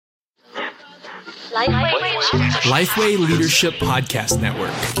Lifeway Leadership Podcast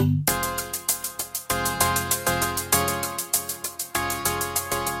Network.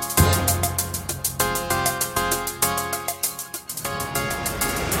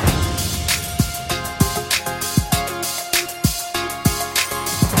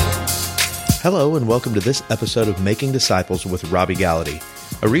 Hello, and welcome to this episode of Making Disciples with Robbie Gallaty,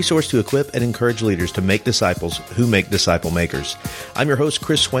 a resource to equip and encourage leaders to make disciples who make disciple makers. I'm your host,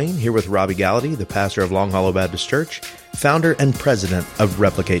 Chris Swain, here with Robbie Gallaty, the pastor of Long Hollow Baptist Church, founder and president of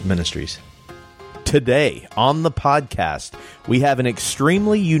Replicate Ministries. Today on the podcast, we have an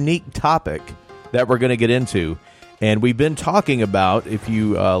extremely unique topic that we're going to get into, and we've been talking about, if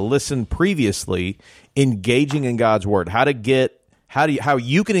you listened previously, engaging in God's Word, how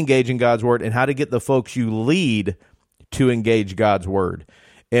you can engage in God's Word, and how to get the folks you lead to engage God's Word.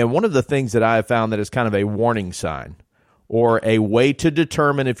 And one of the things that I have found that is kind of a warning sign or a way to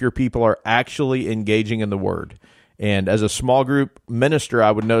determine if your people are actually engaging in the Word. And as a small group minister,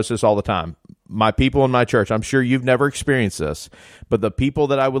 I would notice this all the time. My people in my church, I'm sure you've never experienced this, but the people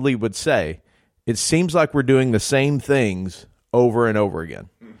that I would lead would say, it seems like we're doing the same things over and over again.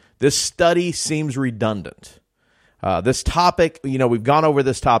 This study seems redundant. This topic, we've gone over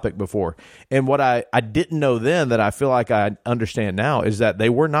this topic before. And what I didn't know then that I feel like I understand now is that they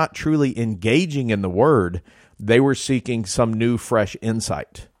were not truly engaging in the Word. They were seeking some new, fresh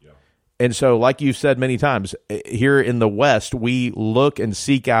insight. Yeah. And so, like you've said many times, here in the West, we look and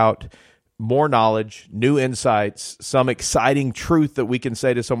seek out more knowledge, new insights, some exciting truth that we can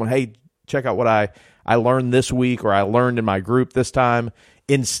say to someone, hey, check out what I learned this week or I learned in my group this time,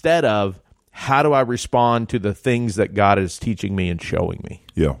 instead of, how do I respond to the things that God is teaching me and showing me?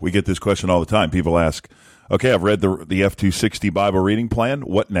 Yeah, we get this question all the time. People ask, okay, I've read the F260 Bible reading plan.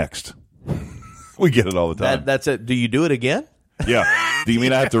 What next? We get it all the time. That's it. Do you do it again? Yeah. Do you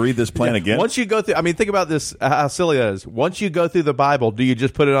mean I have to read this plan again? Once you go through, think about this, how silly that is. Once you go through the Bible, do you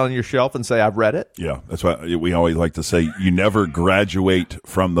just put it on your shelf and say, I've read it? Yeah, that's why we always like to say, you never graduate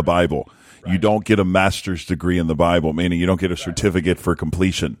from the Bible. Right. You don't get a master's degree in the Bible, meaning you don't get a certificate for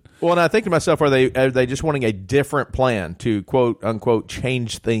completion. Well, and I think to myself, are they just wanting a different plan to, quote, unquote,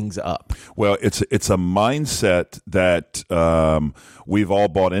 change things up? Well, it's a mindset that we've all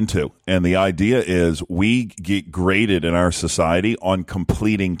bought into. And the idea is we get graded in our society on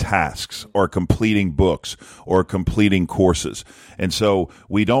completing tasks or completing books or completing courses. And so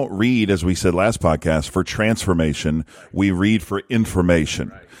we don't read, as we said last podcast, for transformation. We read for information.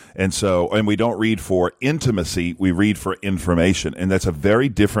 Right. And we don't read for intimacy, we read for information. And that's a very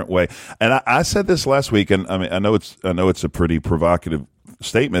different way. And I said this last week, and I know it's a pretty provocative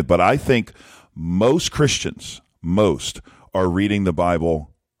statement, but I think most Christians, are reading the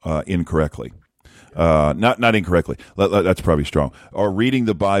Bible incorrectly. Not incorrectly. That's probably strong. Are reading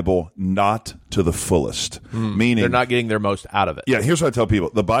the Bible not to the fullest, meaning they're not getting their most out of it. Yeah, here's what I tell people: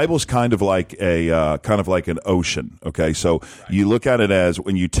 the Bible's kind of like an ocean. Okay, so you look at it as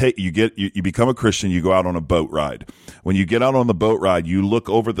when you become a Christian, you go out on a boat ride. When you get out on the boat ride, you look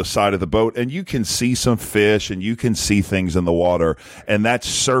over the side of the boat and you can see some fish and you can see things in the water, and that's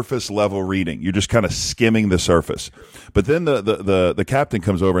surface level reading. You're just kind of skimming the surface. But then the captain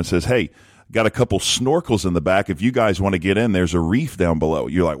comes over and says, "Hey, got a couple snorkels in the back. If you guys want to get in, there's a reef down below."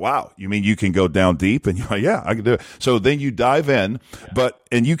 You're like, wow, you mean you can go down deep? And you're like, yeah, I can do it. So then you dive in,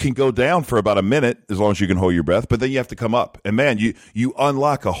 and you can go down for about a minute as long as you can hold your breath, but then you have to come up. And man, you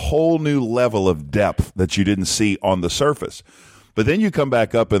unlock a whole new level of depth that you didn't see on the surface. But then you come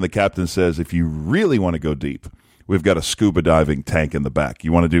back up and the captain says, if you really want to go deep, we've got a scuba diving tank in the back.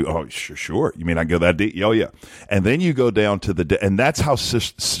 You want to do? Oh, sure. You mean I can go that deep? Oh, yeah. And then you go down to and that's how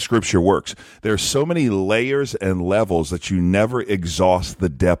Scripture works. There are so many layers and levels that you never exhaust the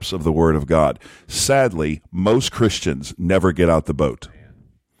depths of the Word of God. Sadly, most Christians never get out the boat.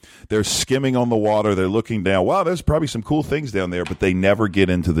 They're skimming on the water. They're looking down. Wow, there's probably some cool things down there, but they never get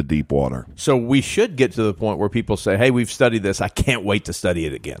into the deep water. So we should get to the point where people say, hey, we've studied this. I can't wait to study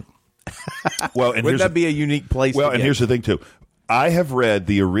it again. Well, and wouldn't that be a unique place? Well, and here's the thing too. I have read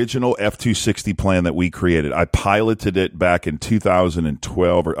the original F260 plan that we created. I piloted it back in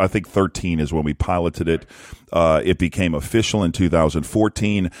 2012, or I think 13 is when we piloted it. It became official in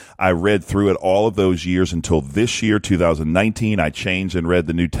 2014. I read through it all of those years until this year, 2019. I changed and read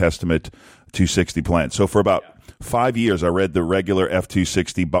the New Testament 260 plan. So for about 5 years, I read the regular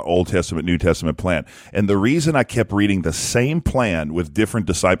F260 Old Testament, New Testament plan. And the reason I kept reading the same plan with different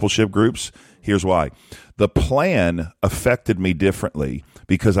discipleship groups, here's why. The plan affected me differently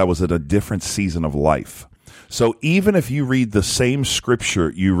because I was at a different season of life. So even if you read the same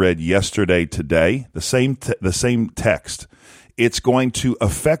scripture you read yesterday, today, the same text, it's going to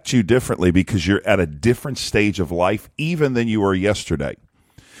affect you differently because you're at a different stage of life even than you were yesterday.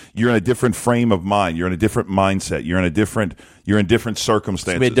 You're in a different frame of mind. You're in a different mindset. You're in different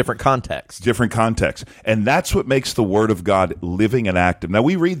circumstances. It's gonna be a different context. Different context. And that's what makes the Word of God living and active. Now,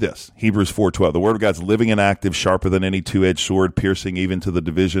 we read this, Hebrews 4:12. The Word of God's living and active, sharper than any two-edged sword, piercing even to the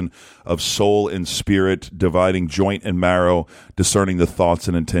division of soul and spirit, dividing joint and marrow, discerning the thoughts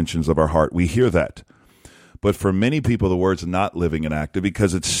and intentions of our heart. We hear that. But for many people, the Word's not living and active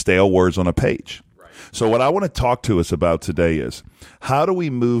because it's stale words on a page. So what I want to talk to us about today is how do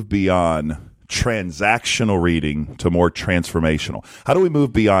we move beyond transactional reading to more transformational? How do we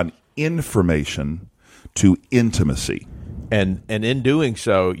move beyond information to intimacy? And in doing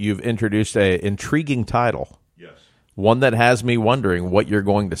so, you've introduced an intriguing title. Yes. One that has me wondering what you're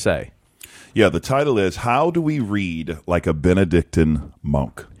going to say. Yeah, the title is How Do We Read Like a Benedictine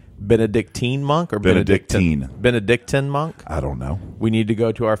Monk? Benedictine monk or Benedictine? Benedictine monk? I don't know. We need to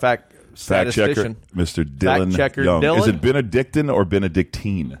go to our fact checker, statistician. Mr. Dylan Fact checker Young. Dylan? Is it Benedictine or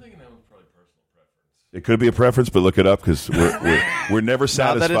Benedictine? It could be a preference, but look it up because we're never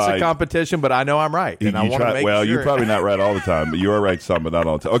satisfied. Not that it's a competition, but I know I'm right, and I want to make sure. You're probably not right all the time, but you are right some, but not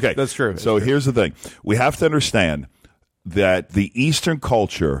all the time. Okay, that's true. So here's the thing: we have to understand that the Eastern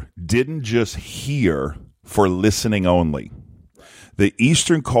culture didn't just hear for listening only. The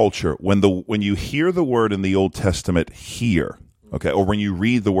Eastern culture, when you hear the word in the Old Testament, hear, okay, or when you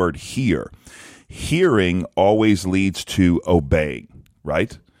read the word hear, hearing always leads to obeying,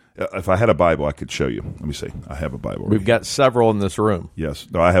 right? If I had a Bible, I could show you. Let me see. I have a Bible. We've got several in this room. Yes.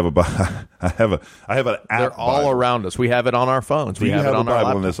 No, I have I have an app. They're all Bible. Around us. We have it on our phones. Do we you have it on a our Bible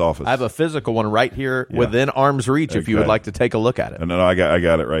laptop. in this office? I have a physical one right here within arm's reach. If you would like to take a look at it. No, I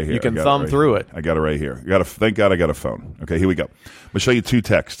got it right here. You can thumb through it. I got it right here. Thank God I got a phone. Okay, here we go. I'm going to show you two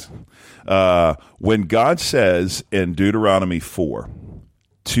texts. When God says in Deuteronomy 4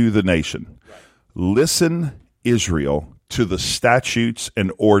 to the nation, listen, Israel, to the statutes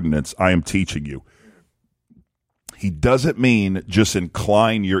and ordinance I am teaching you. He doesn't mean just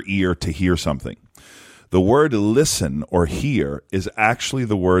incline your ear to hear something. The word listen or hear is actually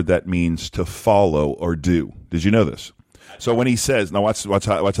the word that means to follow or do. Did you know this? So when he says, now watch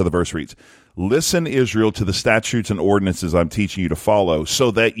how the verse reads. Listen, Israel, to the statutes and ordinances I'm teaching you to follow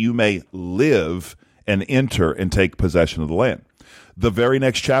so that you may live and enter and take possession of the land. The very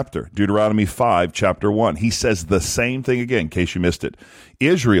next chapter, Deuteronomy 5, chapter 1, he says the same thing again, in case you missed it.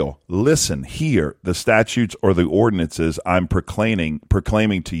 Israel, listen, hear the statutes or the ordinances I'm proclaiming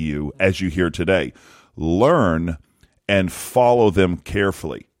to you as you hear today. Learn and follow them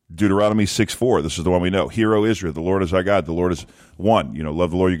carefully. Deuteronomy 6:4, this is the one we know. Hear, O Israel, the Lord is our God, the Lord is one.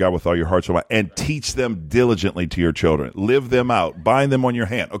 Love the Lord your God with all your heart, soul, mind, and teach them diligently to your children. Live them out, bind them on your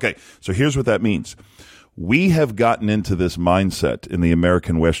hand. Okay, so here's what that means. We have gotten into this mindset in the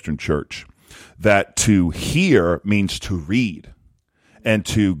American Western Church that to hear means to read, and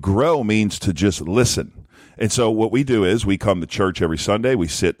to grow means to just listen. And so what we do is we come to church every Sunday, we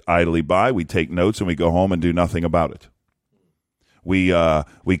sit idly by, we take notes, and we go home and do nothing about it. We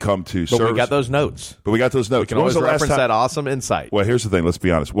come to service. But we got those notes. We can always reference that awesome insight. Well, here's the thing. Let's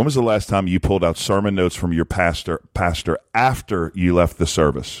be honest. When was the last time you pulled out sermon notes from your pastor after you left the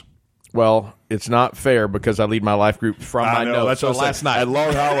service? Well, it's not fair because I lead my life group from my notes. So last night. At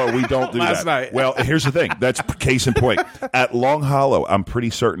Long Hollow, we don't do last that. Night. Well, here's the thing. That's case in point. At Long Hollow, I'm pretty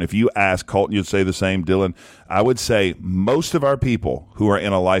certain if you ask Colton, you'd say the same. Dylan, I would say most of our people who are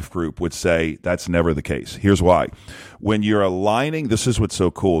in a life group would say that's never the case. Here's why. When you're aligning, this is what's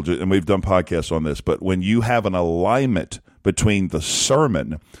so cool, and we've done podcasts on this, but when you have an alignment between the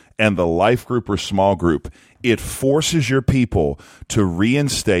sermon and the life group or small group, it forces your people to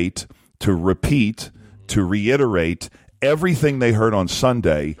reinstate, to repeat, to reiterate everything they heard on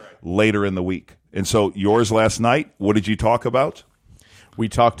Sunday later in the week. And so yours last night, what did you talk about? We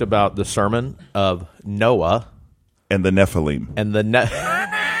talked about the sermon of Noah. And the Nephilim. And the Nephilim.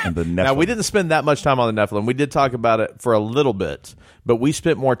 Now, we didn't spend that much time on the Nephilim. We did talk about it for a little bit, but we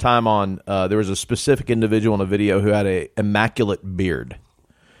spent more time on, there was a specific individual in a video who had an immaculate beard.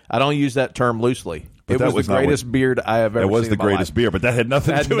 I don't use that term loosely. It was the greatest beard I have ever seen. It was the greatest beard, but that had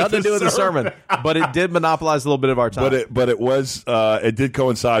nothing to do with the sermon. But it did monopolize a little bit of our time. But it did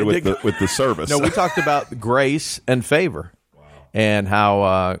coincide with the service. No, we talked about grace and favor, and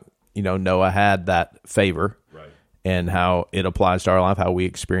how Noah had that favor, and how it applies to our life, how we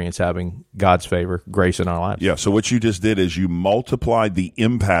experience having God's favor, grace in our lives. Yeah, so what you just did is you multiplied the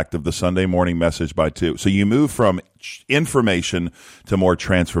impact of the Sunday morning message by 2. So you move from information to more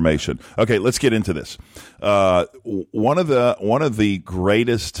transformation. Okay, let's get into this. One of the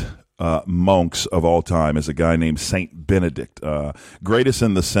greatest monks of all time is a guy named Saint Benedict. Greatest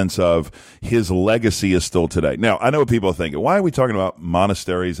in the sense of his legacy is still today. Now, I know what people are thinking. Why are we talking about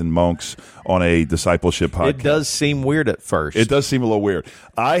monasteries and monks on a discipleship podcast? It does seem weird at first. It does seem a little weird.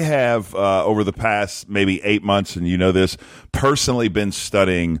 I have, over the past maybe 8 months, and you know this, personally been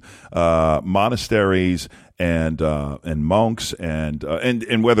studying monasteries and monks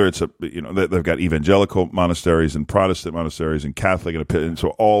and whether it's they've got evangelical monasteries and Protestant monasteries and Catholic and so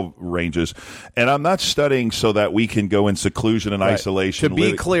all ranges. And I'm not studying so that we can go in seclusion and isolation. To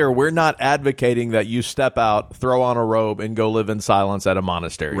be clear, we're not advocating that you step out, throw on a robe, and go live in silence at a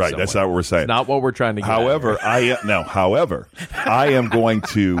monastery. Right, somewhere. that's not what we're saying. It's not what we're trying to get However, I am going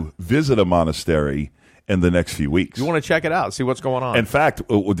to visit a monastery in the next few weeks. You want to check it out, see what's going on. In fact,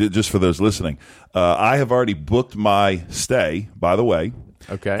 just for those listening, I have already booked my stay, by the way,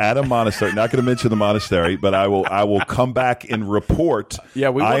 at a monastery. Not going to mention the monastery, but I will come back and report. Yeah,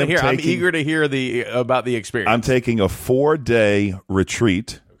 we want to hear. I'm eager to hear about the experience. I'm taking a 4-day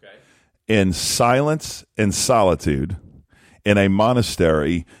retreat in silence and solitude in a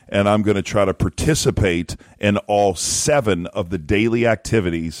monastery, and I'm going to try to participate in all 7 of the daily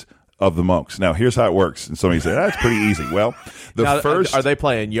activities of the monks. Now, here's how it works. And somebody said, that's pretty easy. Well, are they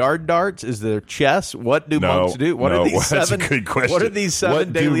playing yard darts? Is there chess? What do monks do? What are these that's 7? A good question. What are these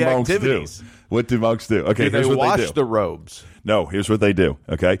 7 daily activities? What do monks do? Okay, here's what they do. They wash the robes. No, here's what they do.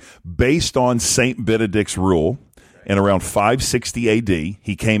 Okay, based on Saint Benedict's rule, in around 560 A.D.,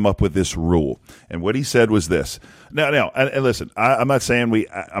 he came up with this rule. And what he said was this. Now, and listen, I'm not saying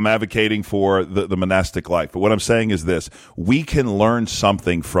I'm advocating for the monastic life, but what I'm saying is this. We can learn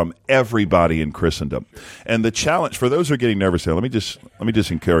something from everybody in Christendom. And the challenge, for those who are getting nervous here, let me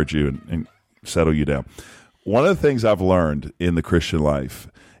just encourage you and settle you down. One of the things I've learned in the Christian life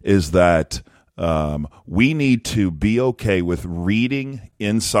is that we need to be okay with reading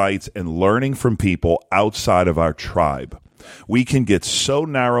insights and learning from people outside of our tribe. We can get so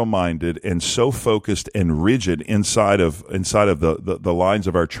narrow-minded and so focused and rigid inside of the lines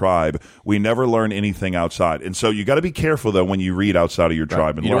of our tribe, we never learn anything outside. And so you got to be careful though when you read outside of your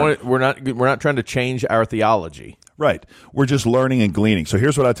tribe and learn. We're not trying to change our theology. Right. We're just learning and gleaning. So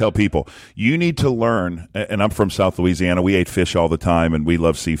here's what I tell people. You need to learn, and I'm from South Louisiana. We ate fish all the time, and we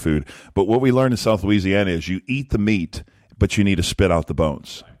love seafood. But what we learned in South Louisiana is you eat the meat, but you need to spit out the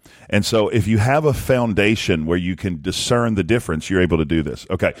bones. And so if you have a foundation where you can discern the difference, you're able to do this.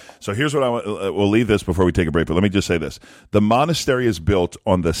 Okay, so here's what we'll leave this before we take a break, but let me just say this. The monastery is built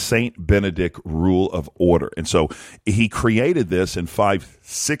on the Saint Benedict rule of order. And so he created this in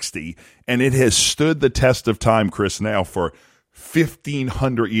 560, and it has stood the test of time, Chris, now for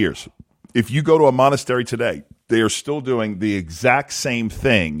 1,500 years. If you go to a monastery today, they are still doing the exact same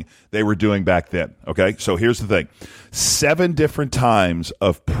thing they were doing back then. Okay, so here's the thing. 7 different times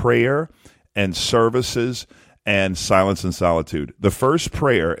of prayer and services and silence and solitude. The first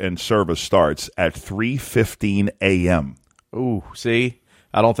prayer and service starts at 3:15 a.m. Ooh, see?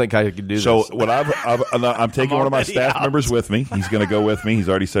 I don't think I could do this. So what I'm taking one of my staff members with me. He's going to go with me. He's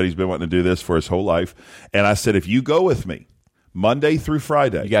already said he's been wanting to do this for his whole life. And I said, if you go with me, Monday through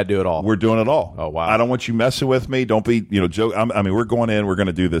Friday. You got to do it all. We're doing it all. Oh, wow. I don't want you messing with me. Don't be, joke. We're going in. We're going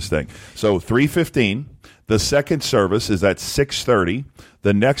to do this thing. So 3:15. The second service is at 6:30.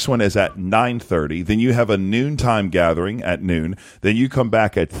 The next one is at 9:30. Then you have a noontime gathering at noon. Then you come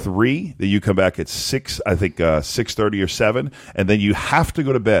back at 3. Then you come back at 6, I think 6:30 or 7. And then you have to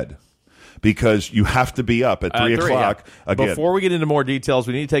go to bed, because you have to be up at 3 o'clock again. Before we get into more details,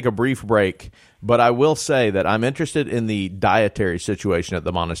 we need to take a brief break. But I will say that I'm interested in the dietary situation at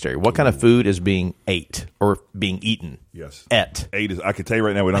the monastery. What kind of food is being ate or being eaten? Yes. 8 is, I can tell you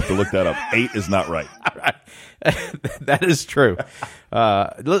right now, we don't have to look that up. 8 is not right. That is true.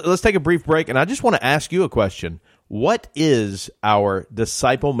 Let's take a brief break. And I just want to ask you a question. What is our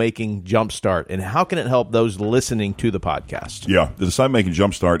disciple-making jumpstart, and how can it help those listening to the podcast? Yeah, the disciple-making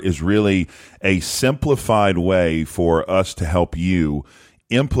jumpstart is really a simplified way for us to help you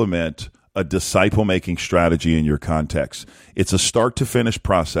implement a disciple-making strategy in your context. It's a start-to-finish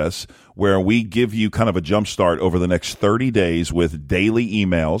process where we give you kind of a jumpstart over the next 30 days with daily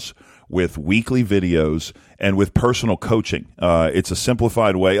emails, with weekly videos, and with personal coaching. It's a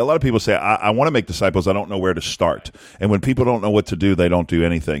simplified way. A lot of people say, I want to make disciples. I don't know where to start. And when people don't know what to do, they don't do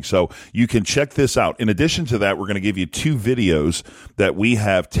anything. So you can check this out. In addition to that, we're going to give you 2 videos that we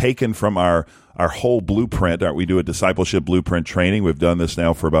have taken from our whole blueprint. We do a discipleship blueprint training. We've done this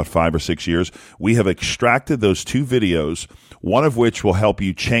now for about 5 or 6 years. We have extracted those 2 videos. one of which will help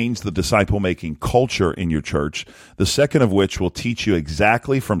you change the disciple-making culture in your church, the second of which will teach you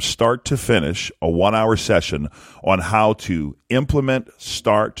exactly from start to finish, a 1-hour session, on how to implement,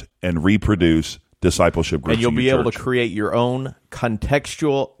 start, and reproduce discipleship groups. And you'll in be your able church. to create your own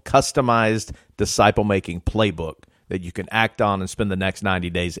contextual, customized disciple-making playbook that you can act on and spend the next 90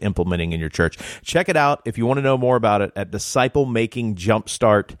 days implementing in your church. Check it out if you want to know more about it at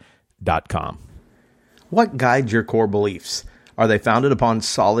disciplemakingjumpstart.com. What guides your core beliefs? Are they founded upon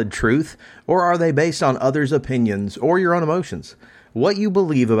solid truth, or are they based on others' opinions or your own emotions? What you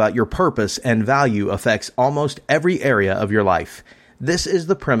believe about your purpose and value affects almost every area of your life. This is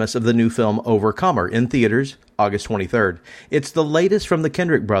the premise of the new film Overcomer, in theaters August 23rd. It's the latest from the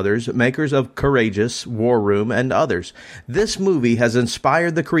Kendrick brothers, makers of Courageous, War Room, and others. This movie has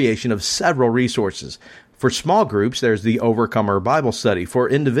inspired the creation of several resources. For small groups, there's the Overcomer Bible Study. For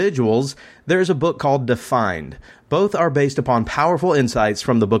individuals, there's a book called Defined. Both are based upon powerful insights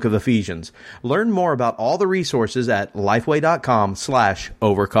from the book of Ephesians. Learn more about all the resources at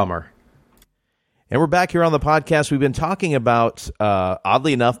lifeway.com/overcomer. And we're back here on the podcast. We've been talking about,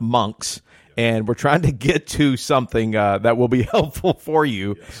 oddly enough, monks, and we're trying to get to something that will be helpful for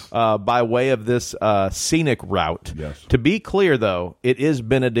you by way of this scenic route. Yes. To be clear, though, it is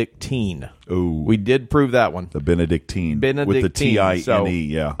Benedictine. Ooh. We did prove that one. The Benedictine. Benedictine. With the T-I-N-E, So,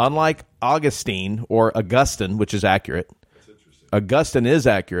 yeah. unlike Augustine or Augustine, which is accurate. Augustine is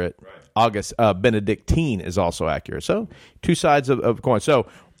accurate. Right. Benedictine is also accurate. So, two sides of a coin. So,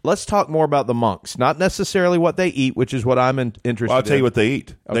 let's talk more about the monks. Not necessarily what they eat, which is what I'm interested in. Well, I'll tell you what they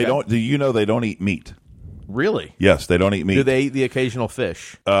eat. Okay. They don't. Do you know they don't eat meat? Really? Yes, they don't eat meat. Do they eat the occasional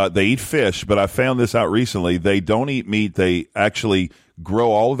fish? They eat fish, but I found this out recently. They don't eat meat. They actually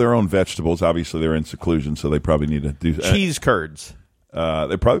grow all of their own vegetables. Obviously, they're in seclusion, so they probably need to do cheese curds.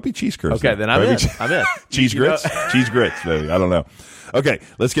 They'd probably be cheese curds. Okay, then I'm in. I'm in. Cheese grits? Cheese grits, maybe. I don't know. Okay,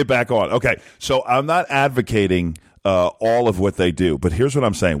 let's get back on. Okay, so I'm not advocating all of what they do, but here's what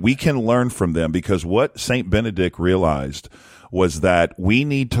I'm saying. We can learn from them, because what St. Benedict realized was that we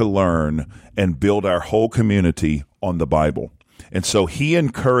need to learn and build our whole community on the Bible. And so he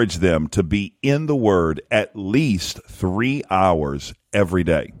encouraged them to be in the Word at least 3 hours every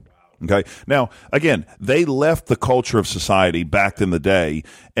day. Okay. Now, again, they left the culture of society back in the day,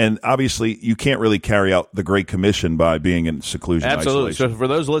 and obviously you can't really carry out the Great Commission by being in seclusion. Absolutely. Isolation. So for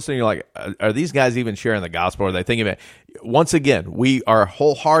those listening, you're like, are these guys even sharing the gospel? Are they thinking about it? Once again, we are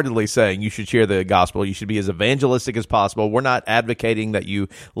wholeheartedly saying you should share the gospel. You should be as evangelistic as possible. We're not advocating that you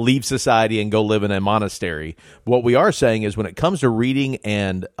leave society and go live in a monastery. What we are saying is when it comes to reading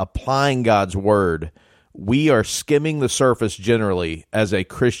and applying God's word, we are skimming the surface generally as a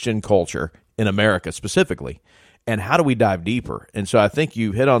Christian culture in America specifically. And how do we dive deeper? And so I think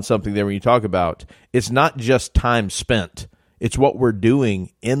you hit on something there when you talk about it's not just time spent. It's what we're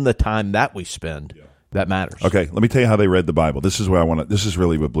doing in the time that we spend that matters. Okay, let me tell you how they read the Bible. This is where I want to. This is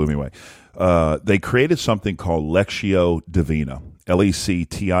really what blew me away. They created something called Lectio Divina,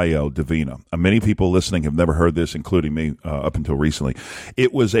 Lectio Divina. Many people listening have never heard this, including me, up until recently.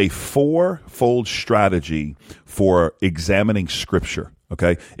 It was a fourfold strategy for examining Scripture.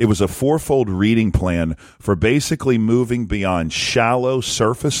 Okay, it was a fourfold reading plan for basically moving beyond shallow,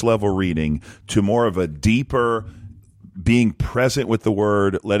 surface-level reading to more of a deeper, being present with the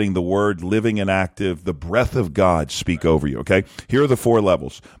Word, letting the Word living and active, the breath of God speak over you, okay? Here are the 4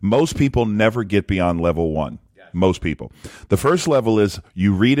 levels. Most people never get beyond level 1. Most people. The first level is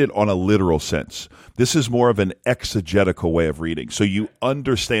you read it on a literal sense. This is more of an exegetical way of reading. So you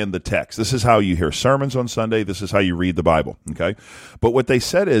understand the text. This is how you hear sermons on Sunday. This is how you read the Bible, okay? But what they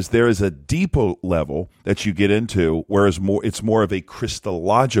said is there is a deeper level that you get into, whereas it's more of a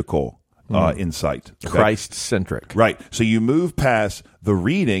Christological insight. Okay? Christ-centric. Right. So you move past the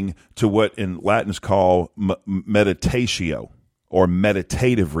reading to what in Latin is called meditatio, or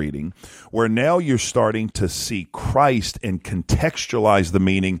meditative reading, where now you're starting to see Christ and contextualize the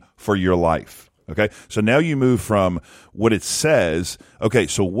meaning for your life. Okay, so now you move from what it says, okay,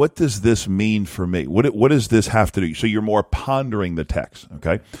 so what does this mean for me? What does this have to do? So you're more pondering the text,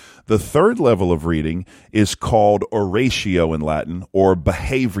 okay? The third level of reading is called oratio in Latin, or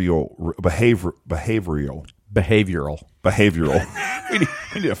behavioral.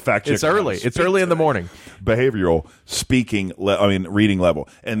 We need a fact check. It's early. It's early in the morning. Behavioral reading level.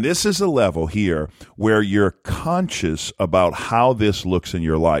 And this is a level here where you're conscious about how this looks in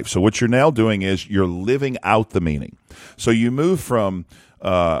your life. So what you're now doing is you're living out the meaning. So you move from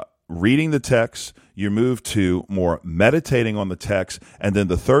reading the text, you move to more meditating on the text, and then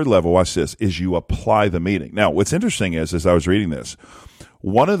the third level, watch this, is you apply the meaning. Now, what's interesting is, as I was reading this,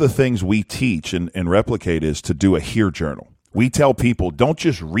 one of the things we teach and replicate is to do a hear journal. We tell people, don't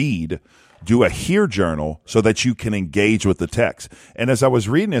just read, do a hear journal so that you can engage with the text. And as I was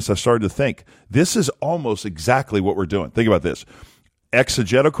reading this, I started to think, this is almost exactly what we're doing. Think about this.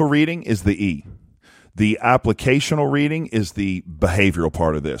 Exegetical reading is the E. The applicational reading is the behavioral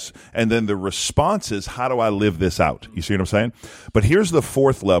part of this. And then the response is, how do I live this out? You see what I'm saying? But here's the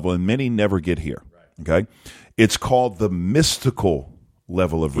fourth level, and many never get here. Okay? It's called the mystical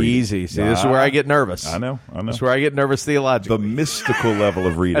level of reading. Easy. See, this is where I get nervous. I know. This is where I get nervous theologically. The mystical level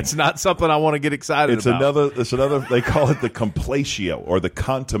of reading. That's not something I want to get excited about. It's another, they call it the complatio, or the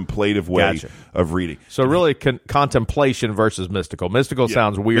contemplative way of reading. So really contemplation versus mystical. Mystical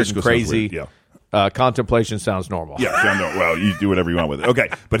sounds weird and crazy. Yeah. Contemplation sounds normal. Yeah, well, you do whatever you want with it. Okay,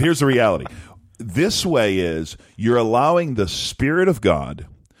 but here's the reality. This way is you're allowing the Spirit of God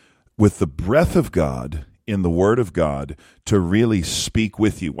with the breath of God in the Word of God to really speak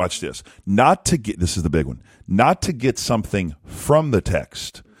with you. Watch this. This is the big one, not to get something from the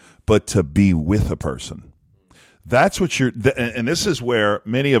text, but to be with a person. That's what and this is where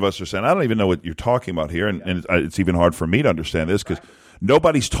many of us are saying, I don't even know what you're talking about here, and it's even hard for me to understand this because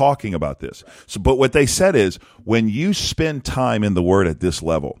nobody's talking about this. But what they said is, when you spend time in the Word at this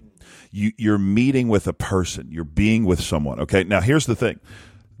level, you're meeting with a person. You're being with someone. Okay, now here's the thing.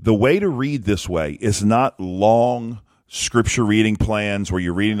 The way to read this way is not long scripture reading plans where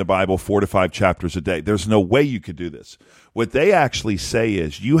you're reading the Bible 4 to 5 chapters a day. There's no way you could do this. What they actually say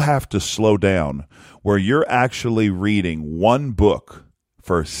is you have to slow down where you're actually reading one book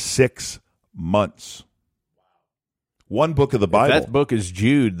for 6 months. One book of the Bible. If that book is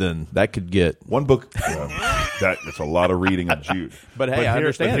Jude, then that could get one book. That's a lot of reading of Jude. I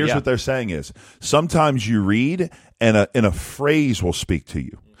understand. But here's what they're saying is sometimes you read and a phrase will speak to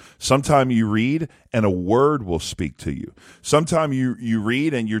you. Sometimes you read and a word will speak to you. Sometimes you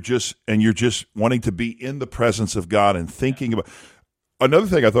read and you're just wanting to be in the presence of God and thinking about. Another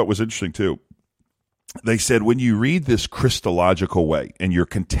thing I thought was interesting too. They said when you read this Christological way and you're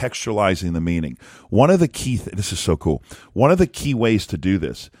contextualizing the meaning, one of the key this is so cool. One of the key ways to do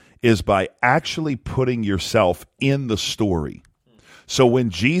this is by actually putting yourself in the story. So when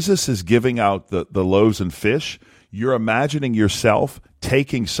Jesus is giving out the loaves and fish, you're imagining yourself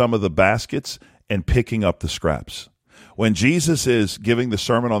taking some of the baskets and picking up the scraps. When Jesus is giving the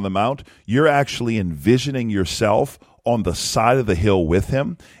Sermon on the Mount, you're actually envisioning yourself on the side of the hill with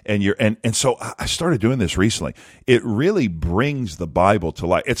him, and so I started doing this recently. It really brings the Bible to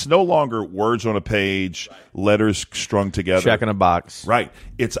life. It's no longer words on a page, letters strung together, check in a box. Right.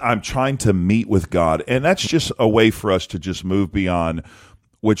 I'm trying to meet with God, and that's just a way for us to just move beyond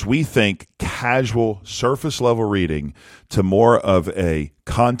which we think casual, surface level reading to more of a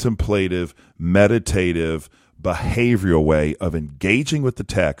contemplative, meditative, behavioral way of engaging with the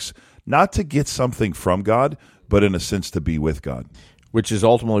text, not to get something from God, but in a sense to be with God. Which is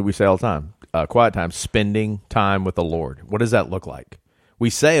ultimately, we say all the time, quiet time, spending time with the Lord. What does that look like? We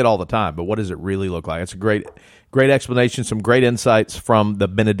say it all the time, but what does it really look like? It's a great explanation, some great insights from the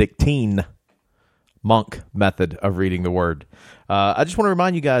Benedictine monk method of reading the Word. I just want to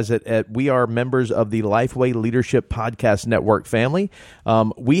remind you guys that we are members of the Lifeway Leadership Podcast Network family.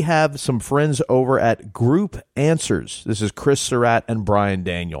 We have some friends over at Group Answers. This is Chris Surratt and Brian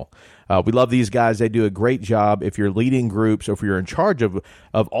Daniel. We love these guys. They do a great job. If you're leading groups or if you're in charge of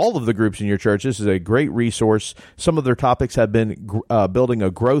all of the groups in your church, this is a great resource. Some of their topics have been building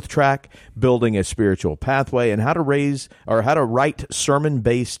a growth track, building a spiritual pathway, and how to write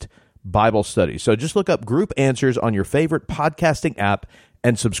sermon-based Bible studies. So just look up Group Answers on your favorite podcasting app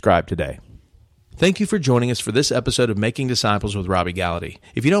and subscribe today. Thank you for joining us for this episode of Making Disciples with Robbie Gallaty.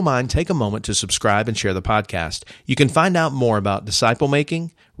 If you don't mind, take a moment to subscribe and share the podcast. You can find out more about disciple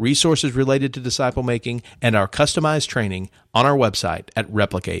making, resources related to disciple making, and our customized training on our website at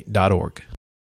replicate.org.